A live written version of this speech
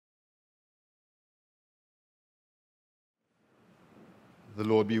The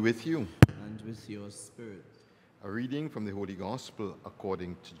Lord be with you. And with your spirit. A reading from the Holy Gospel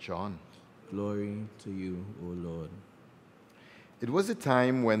according to John. Glory to you, O Lord. It was a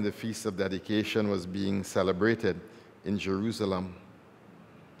time when the Feast of Dedication was being celebrated in Jerusalem.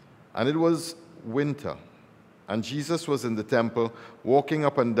 And it was winter, and Jesus was in the temple, walking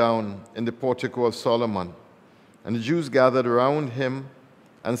up and down in the portico of Solomon. And the Jews gathered around him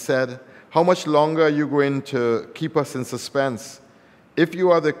and said, "How much longer are you going to keep us in suspense? If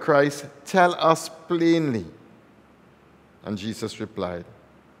you are the Christ, tell us plainly." And Jesus replied,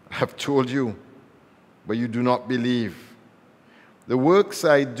 "I have told you, but you do not believe. The works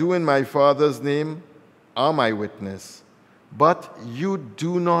I do in my Father's name are my witness, but you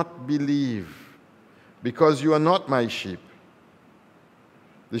do not believe, because you are not my sheep.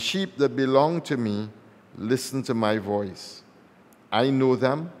 The sheep that belong to me listen to my voice. I know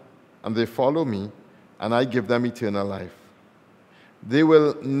them, and they follow me, and I give them eternal life. They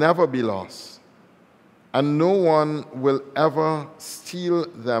will never be lost, and no one will ever steal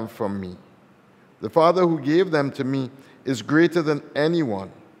them from me. The Father who gave them to me is greater than anyone,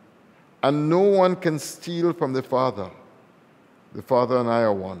 and no one can steal from the Father. The Father and I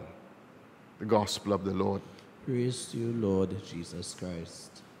are one." The Gospel of the Lord. Praise to you, Lord Jesus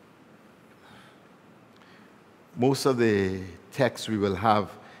Christ. Most of the texts we will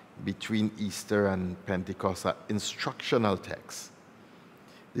have between Easter and Pentecost are instructional texts.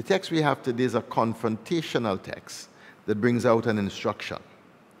 The text we have today is a confrontational text that brings out an instruction.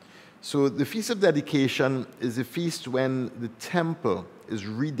 So the Feast of Dedication is a feast when the temple is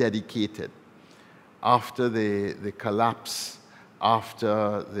rededicated after the collapse,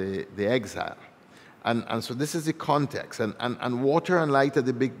 after the exile. And so this is the context. And water and light are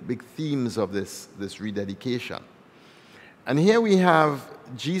the big themes of this rededication. And here we have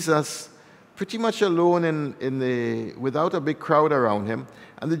Jesus pretty much alone without a big crowd around him,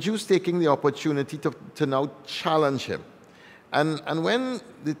 and the Jews taking the opportunity to now challenge him. And when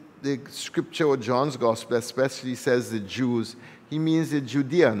the scripture or John's gospel especially says the Jews, he means the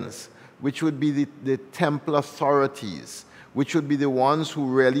Judeans, which would be the temple authorities, which would be the ones who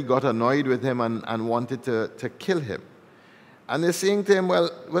really got annoyed with him and wanted to kill him. And they're saying to him, well,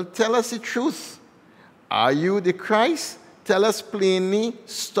 tell us the truth. Are you the Christ? Tell us plainly.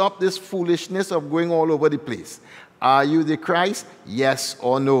 Stop this foolishness of going all over the place. Are you the Christ? Yes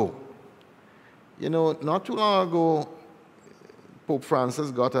or no? You know, not too long ago, Pope Francis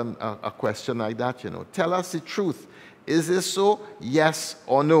got a question like that, Tell us the truth. Is this so? Yes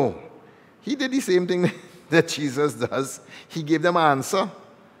or no? He did the same thing that Jesus does. He gave them an answer,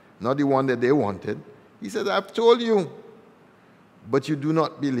 not the one that they wanted. He said, "I've told you, but you do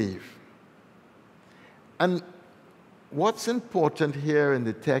not believe." And what's important here in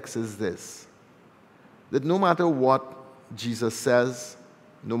the text is this, that no matter what Jesus says,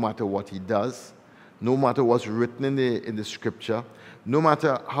 no matter what he does, no matter what's written in the scripture, no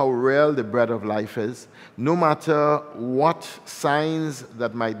matter how real the bread of life is, no matter what signs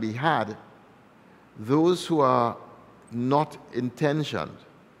that might be had, those who are not intentioned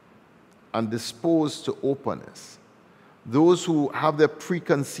and disposed to openness, those who have their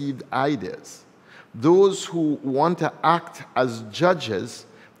preconceived ideas, those who want to act as judges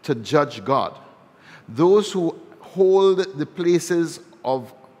to judge God, those who hold the places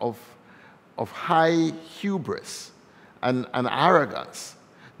of high hubris and arrogance,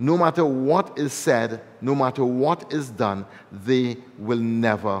 no matter what is said, no matter what is done, they will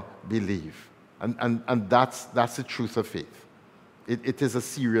never believe. And that's the truth of faith. It is a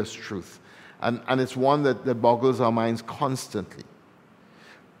serious truth. And it's one that boggles our minds constantly.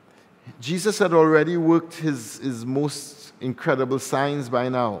 Jesus had already worked his most incredible signs by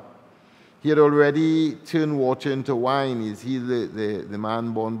now. He had already turned water into wine. He's healed the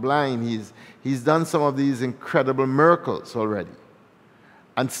man born blind. He's done some of these incredible miracles already.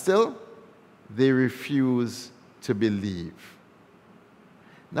 And still, they refuse to believe.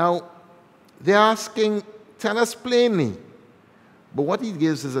 Now, they're asking, "Tell us plainly." But what he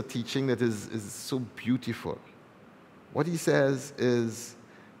gives is a teaching that is so beautiful. What he says is,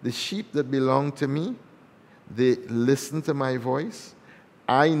 "The sheep that belong to me, they listen to my voice.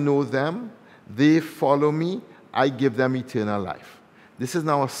 I know them. They follow me. I give them eternal life." This is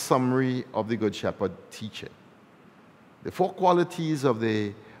now a summary of the Good Shepherd teaching. The four qualities of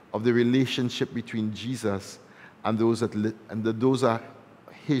the relationship between Jesus and those are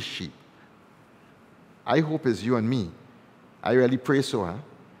his sheep. I hope it's you and me. I really pray so. Huh?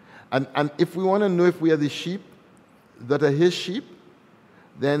 And if we want to know if we are the sheep that are his sheep,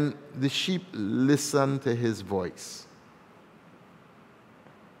 then the sheep listen to his voice.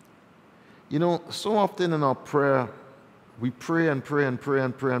 So often in our prayer We pray and pray and pray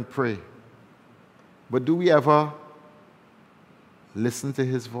and pray and pray. But do we ever listen to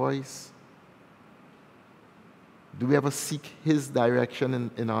his voice? Do we ever seek his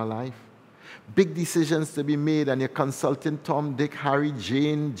direction in our life? Big decisions to be made, and you're consulting Tom, Dick, Harry,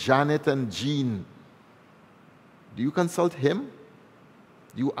 Jane, Janet, and Jean. Do you consult him?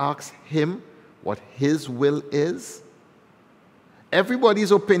 Do you ask him what his will is?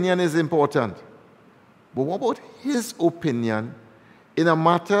 Everybody's opinion is important. But what about his opinion in a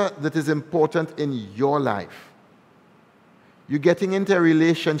matter that is important in your life? You're getting into a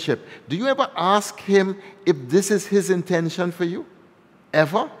relationship. Do you ever ask him if this is his intention for you?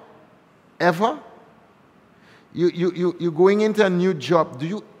 Ever? Ever? You're going into a new job. Do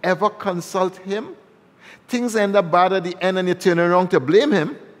you ever consult him? Things end up bad at the end and you turn around to blame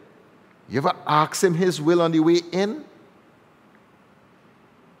him. You ever ask him his will on the way in?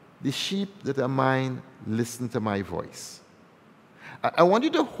 The sheep that are mine listen to my voice. I want you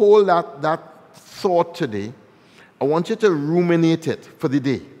to hold that thought today. I want you to ruminate it for the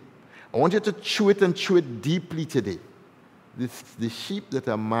day. I want you to chew it and chew it deeply today. The sheep that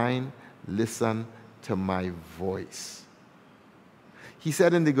are mine listen to my voice. He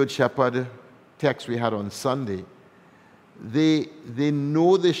said in the Good Shepherd text we had on Sunday, they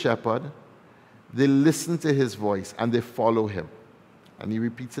know the shepherd, they listen to his voice, and they follow him. And he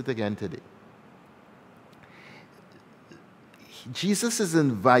repeats it again today. Jesus is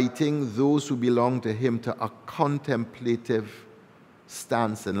inviting those who belong to him to a contemplative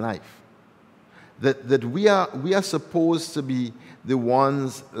stance in life. That we are supposed to be the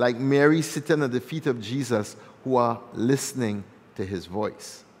ones like Mary sitting at the feet of Jesus who are listening to his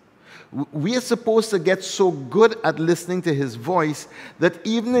voice. We are supposed to get so good at listening to his voice that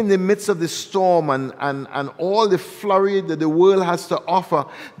even in the midst of the storm and all the flurry that the world has to offer,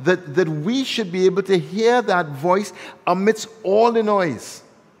 that we should be able to hear that voice amidst all the noise.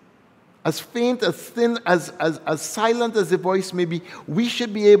 As faint, as thin, as silent as the voice may be, we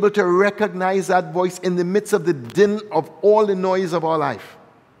should be able to recognize that voice in the midst of the din of all the noise of our life.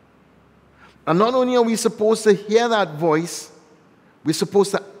 And not only are we supposed to hear that voice, we're supposed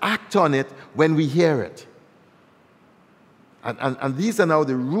to act on it when we hear it. And these are now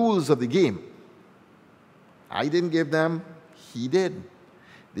the rules of the game. I didn't give them, he did.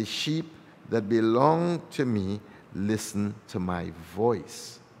 The sheep that belong to me listen to my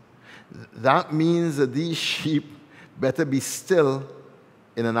voice. That means that these sheep better be still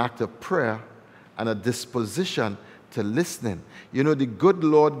in an act of prayer and a disposition to listening. You know, the good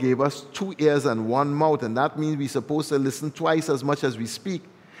Lord gave us 2 ears and 1 mouth, and that means we're supposed to listen twice as much as we speak.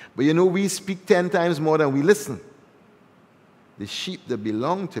 But you know, we speak 10 times more than we listen. The sheep that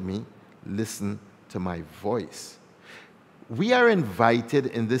belong to me listen to my voice. We are invited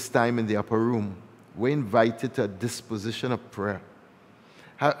in this time in the upper room. We're invited to a disposition of prayer.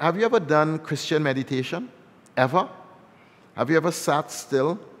 Have you ever done Christian meditation? Ever? Have you ever sat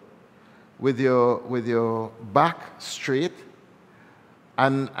still with your back straight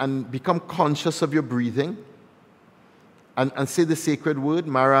and become conscious of your breathing and say the sacred word,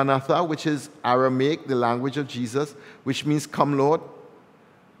 Maranatha, which is Aramaic, the language of Jesus, which means come Lord,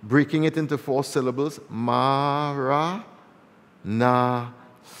 breaking it into 4 syllables, Maranatha.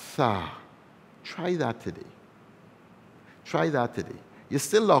 Try that today. Try that today. You're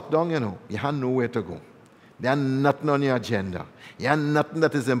still locked down, you know. You have nowhere to go. There's nothing on your agenda. You have nothing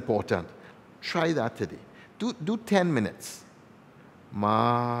that is important. Try that today. Do 10 minutes.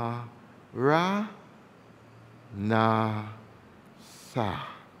 Maranatha.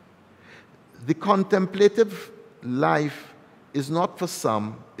 The contemplative life is not for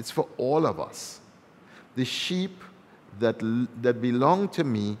some, it's for all of us. The sheep that belong to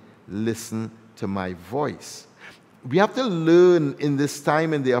me listen to my voice. We have to learn in this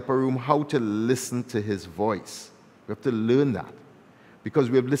time in the upper room how to listen to his voice. We have to learn that. Because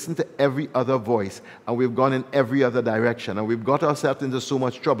we have listened to every other voice and we've gone in every other direction and we've got ourselves into so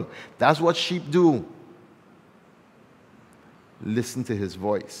much trouble. That's what sheep do. Listen to his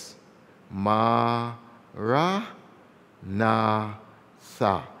voice. Maranatha.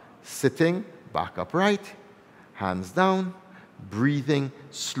 Sitting, back upright, hands down, breathing,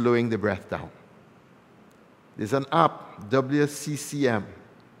 slowing the breath down. There's an app, WCCM,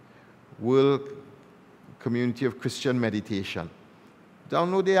 World Community of Christian Meditation.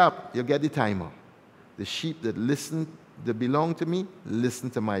 Download the app, you'll get the timer. The sheep that belong to me, listen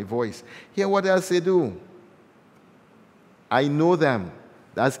to my voice. Hear what else they do. I know them.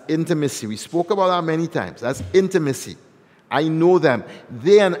 That's intimacy. We spoke about that many times. That's intimacy. I know them.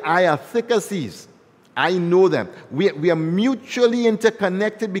 They and I are thick as thieves. I know them. We are mutually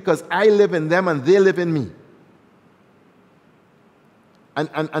interconnected because I live in them and they live in me.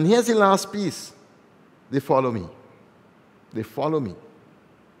 And here's the last piece. They follow me. They follow me.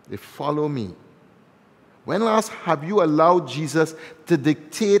 They follow me. When last have you allowed Jesus to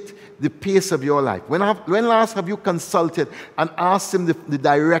dictate the pace of your life? When last have you consulted and asked him the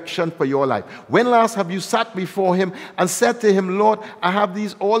direction for your life? When last have you sat before him and said to him, Lord, I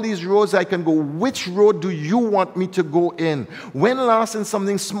have all these roads I can go. Which road do you want me to go in? When last in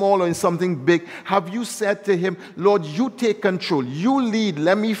something small or in something big have you said to him, Lord, you take control. You lead.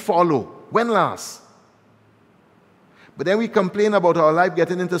 Let me follow. When last? But then we complain about our life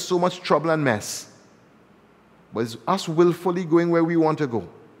getting into so much trouble and mess. But it's us willfully going where we want to go.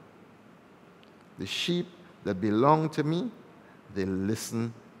 The sheep that belong to me, they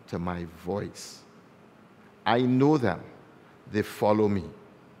listen to my voice. I know them. They follow me.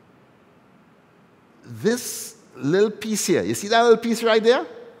 This little piece here, you see that little piece right there?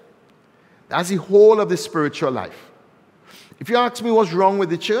 That's the whole of the spiritual life. If you ask me what's wrong with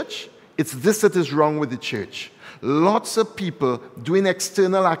the church, it's this that is wrong with the church. Lots of people doing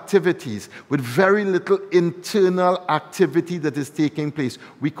external activities with very little internal activity that is taking place.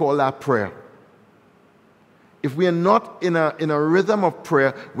 We call that prayer. If we are not in a rhythm of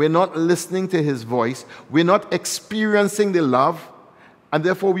prayer, we're not listening to his voice, we're not experiencing the love, and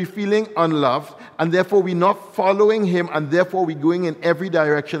therefore we're feeling unloved, and therefore we're not following him, and therefore we're going in every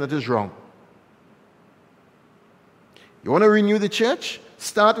direction that is wrong. You want to renew the church?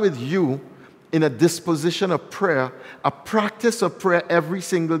 Start with you in a disposition of prayer, a practice of prayer every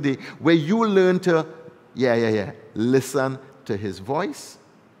single day, where you learn to, listen to his voice,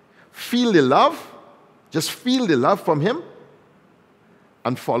 feel the love, just feel the love from him,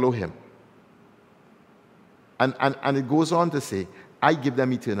 and follow him. And it goes on to say, I give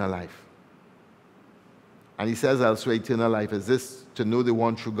them eternal life. And he says elsewhere, eternal life is this, to know the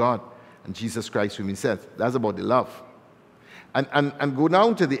one true God, and Jesus Christ whom he sent. That's about the love. And go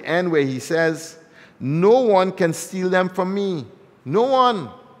down to the end where he says, no one can steal them from me. No one.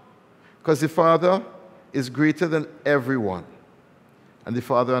 Because the Father is greater than everyone. And the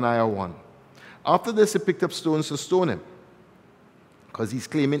Father and I are one. After this, he picked up stones to stone him, because he's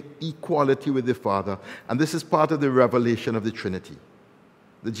claiming equality with the Father. And this is part of the revelation of the Trinity.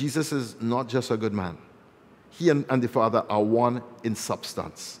 That Jesus is not just a good man. He and the Father are one in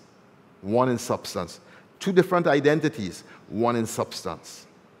substance. One in substance. Two different identities, one in substance.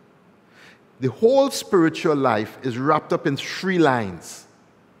 The whole spiritual life is wrapped up in 3 lines.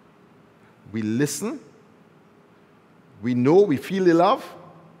 We listen, we know, we feel the love,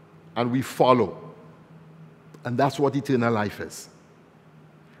 and we follow. And that's what eternal life is.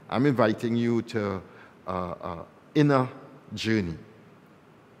 I'm inviting you to an inner journey.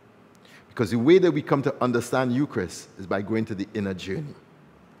 Because the way that we come to understand Eucharist is by going to the inner journey.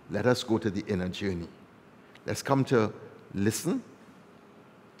 Let us go to the inner journey. Let's come to listen,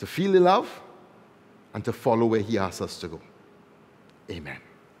 to feel the love, and to follow where he asks us to go. Amen.